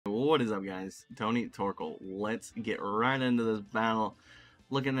What is up, guys? Tony Torkel. Let's get right into this battle.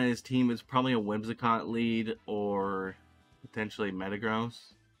 Looking at his team, it's probably a Whimsicott lead or potentially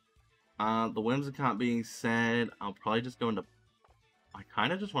Metagross. The Whimsicott being said, I'll probably just go into... I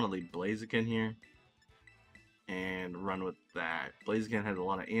kind of just want to leave Blaziken here and run with that. Blaziken has a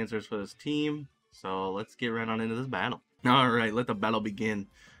lot of answers for this team, so let's get right on into this battle. Alright, let the battle begin.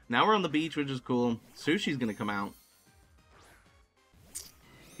 Now we're on the beach, which is cool. Sushi's going to come out.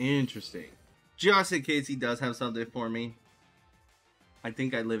 Interesting. Just in case he does have something for me. I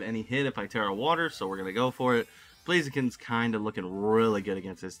think I live any hit if I Terra Water, so we're going to go for it. Blaziken's kind of looking really good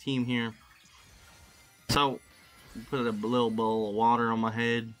against his team here. So, put a little bowl of water on my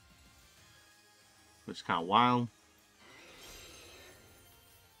head, which is kind of wild.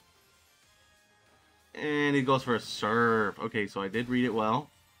 And he goes for a Surf. Okay, so I did read it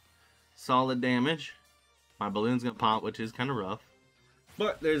well. Solid damage. My balloon's going to pop, which is kind of rough.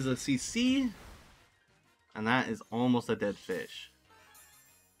 But there's a CC, and that is almost a dead fish.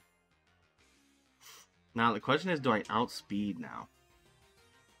 Now the question is, do I outspeed now?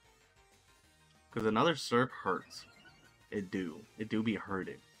 Because another Surf hurts. It do be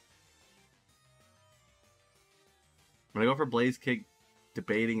hurting. I'm gonna go for Blaze Kick,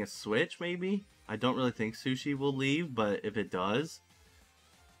 debating a switch maybe. I don't really think Sushi will leave, but if it does,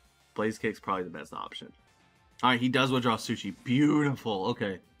 Blaze Kick's probably the best option. Alright, he does withdraw Sushi. Beautiful.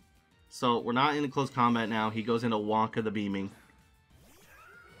 Okay. So, we're not in close combat now. He goes into Wonka the Beaming.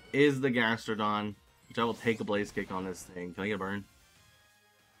 Is the Gastrodon, which I will take a Blaze Kick on this thing. Can I get a burn?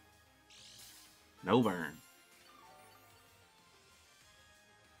 No burn.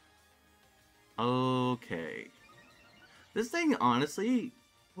 Okay. This thing, honestly,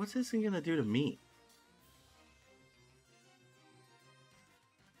 what's this thing gonna do to me?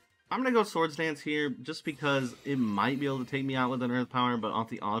 I'm going to go Swords Dance here just because it might be able to take me out with an Earth Power, but off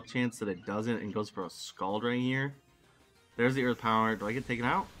the off chance that it doesn't and goes for a Scald right here. There's the Earth Power. Do I get taken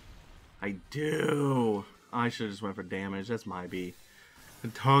out? I do. I should have just went for damage. That's my B.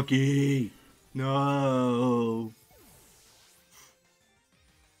 Kentucky! No!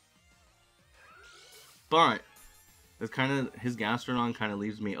 But, it's kind of, his Gastrodon kind of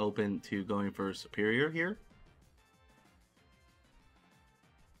leaves me open to going for Superior here.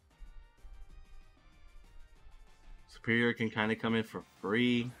 Superior can kind of come in for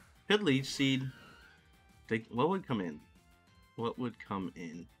free. Could Leech Seed. What would come in? What would come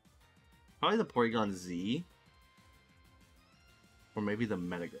in? Probably the Porygon Z. Or maybe the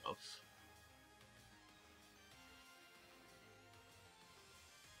Metagross.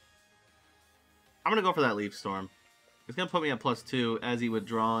 I'm going to go for that Leaf Storm. It's going to put me at +2 as he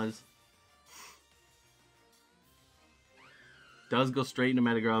withdraws. Does go straight into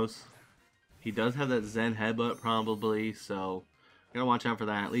Metagross. He does have that Zen Headbutt probably, so gotta watch out for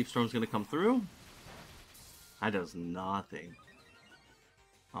that. Leaf Storm's gonna come through. That does nothing.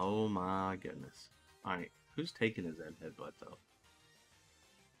 Oh my goodness. Alright, who's taking his Zen Headbutt though?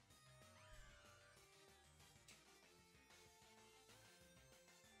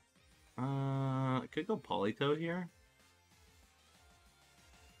 I could go Politoed here.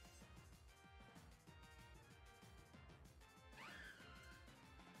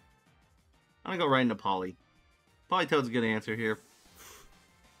 I'm gonna go right into Poly. Politoed's a good answer here.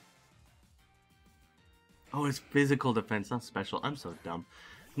 Oh, it's physical defense, not special. I'm so dumb.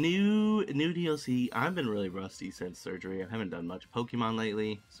 New DLC. I've been really rusty since surgery. I haven't done much Pokemon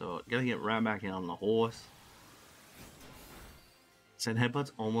lately, so gotta get right back in on the horse. Said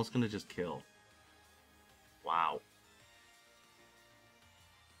Headbutt's almost gonna just kill. Wow.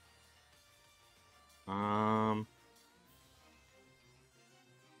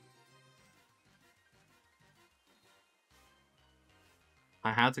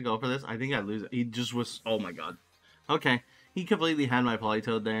 I had to go for this. I think I lose it. He just was... Oh my god. Okay. He completely had my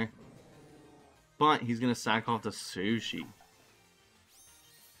Politoed there. But he's going to sack off the Sushi.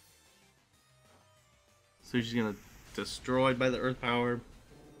 Sushi's going to destroyed by the Earth Power.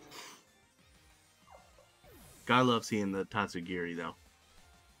 Gotta love seeing the Tatsugiri though.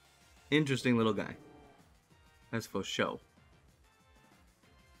 Interesting little guy. That's for show.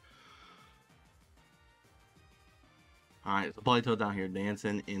 Alright, so Politoed down here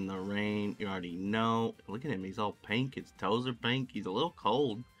dancing in the rain. You already know. Look at him. He's all pink. His toes are pink. He's a little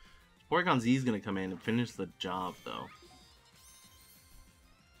cold. Porygon Z is going to come in and finish the job, though.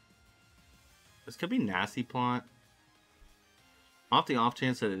 This could be Nasty Plot. Off the off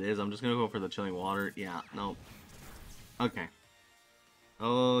chance that it is, I'm just going to go for the Chilling Water. Yeah, no. Okay.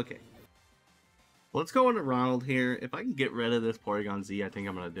 Okay. Let's go into Ronald here. If I can get rid of this Porygon Z, I think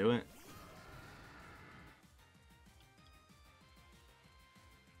I'm going to do it.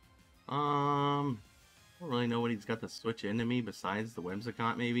 I don't really know what he's got to switch into me besides the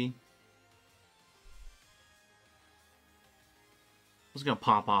Whimsicott, maybe. I'm just gonna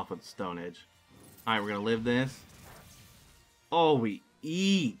pop off with Stone Edge. Alright, we're gonna live this. Oh, we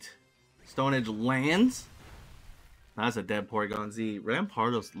eat! Stone Edge lands? That's a dead Porygon Z.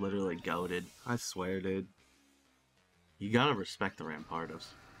 Rampardos literally goated. I swear, dude. You gotta respect the Rampardos.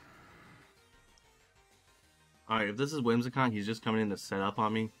 Alright, if this is Whimsicott, he's just coming in to set up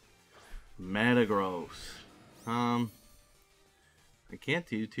on me. Metagross. I can't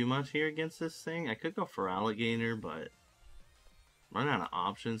do too much here against this thing. I could go for Alligator, but I'm running out of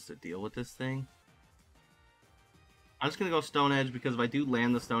options to deal with this thing. I'm just gonna go Stone Edge because if I do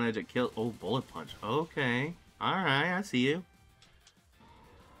land the Stone Edge, it kills. Oh, Bullet Punch. Okay. Alright, I see you.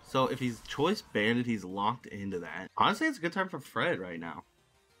 So if he's Choice Banded, he's locked into that. Honestly, it's a good time for Fred right now.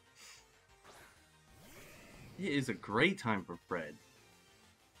 It is a great time for Fred.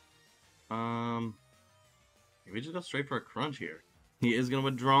 Maybe just go straight for a Crunch here. He is gonna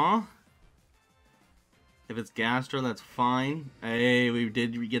withdraw. If it's Gastro, that's fine. Hey, we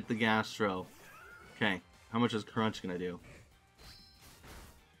get the Gastro. Okay, how much is Crunch gonna do?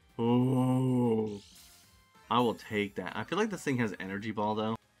 Oh, I will take that. I feel like this thing has Energy Ball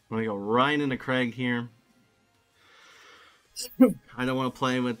though. I'm gonna go right into Craig here. I don't want to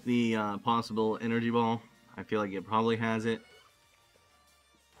play with the possible Energy Ball. I feel like it probably has it.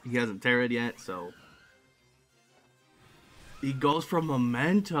 He hasn't Terra'd yet, so he goes for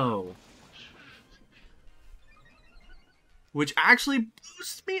Memento, which actually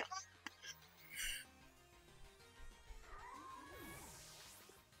boosts me up.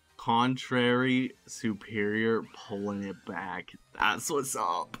 Contrary Superior pulling it back. That's what's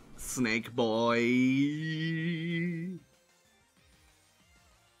up, Snake Boy.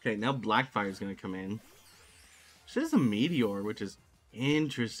 Okay, now Blackfire is going to come in. This is a Meteor, which is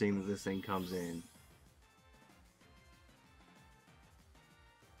interesting that this thing comes in.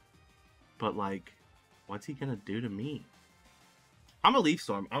 But, like, what's he going to do to me? I'm a Leaf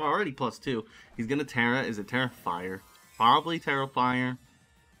Storm. I'm already +2. He's going to Terra. Is it Terra Fire? Probably Terra Fire.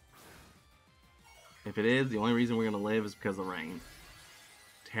 If it is, the only reason we're going to live is because of rain.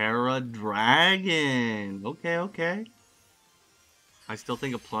 Terra Dragon. Okay, okay. I still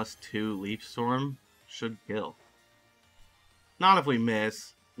think a +2 Leaf Storm should kill. Not if we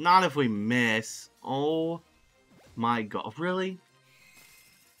miss. Not if we miss. Oh my god. Really?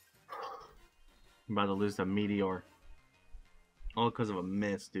 I'm about to lose to Meteor. All because of a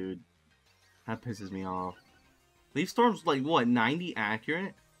miss, dude. That pisses me off. Leaf Storm's like, what, 90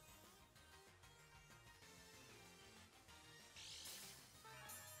 accurate?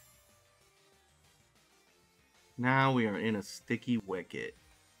 Now we are in a sticky wicket.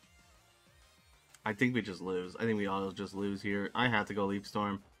 I think we just lose. I think we all just lose here. I have to go Leaf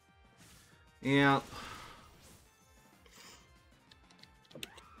Storm. Yeah.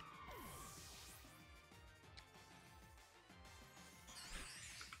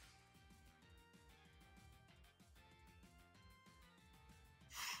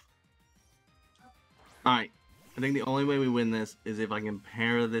 Alright. I think the only way we win this is if I can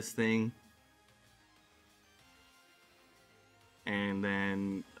para this thing. And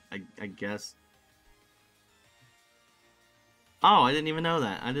then, I guess... Oh, I didn't even know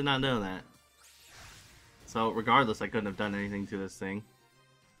that. I did not know that. So, regardless, I couldn't have done anything to this thing.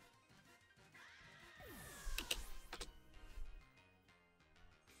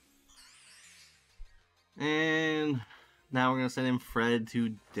 And now we're going to send in Fred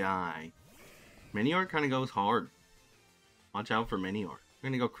to die. Minior kind of goes hard. Watch out for Minior. We're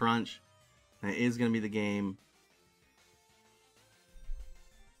going to go Crunch. That is going to be the game.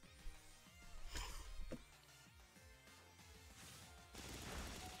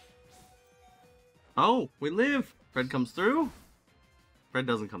 Oh, we live! Fred comes through? Fred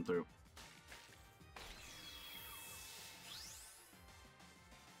doesn't come through.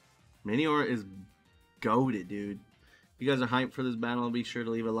 Minior is goated, dude. If you guys are hyped for this battle, be sure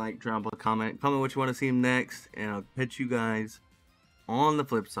to leave a like, drop a comment. Comment what you want to see him next, and I'll catch you guys on the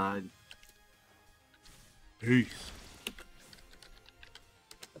flip side. Peace.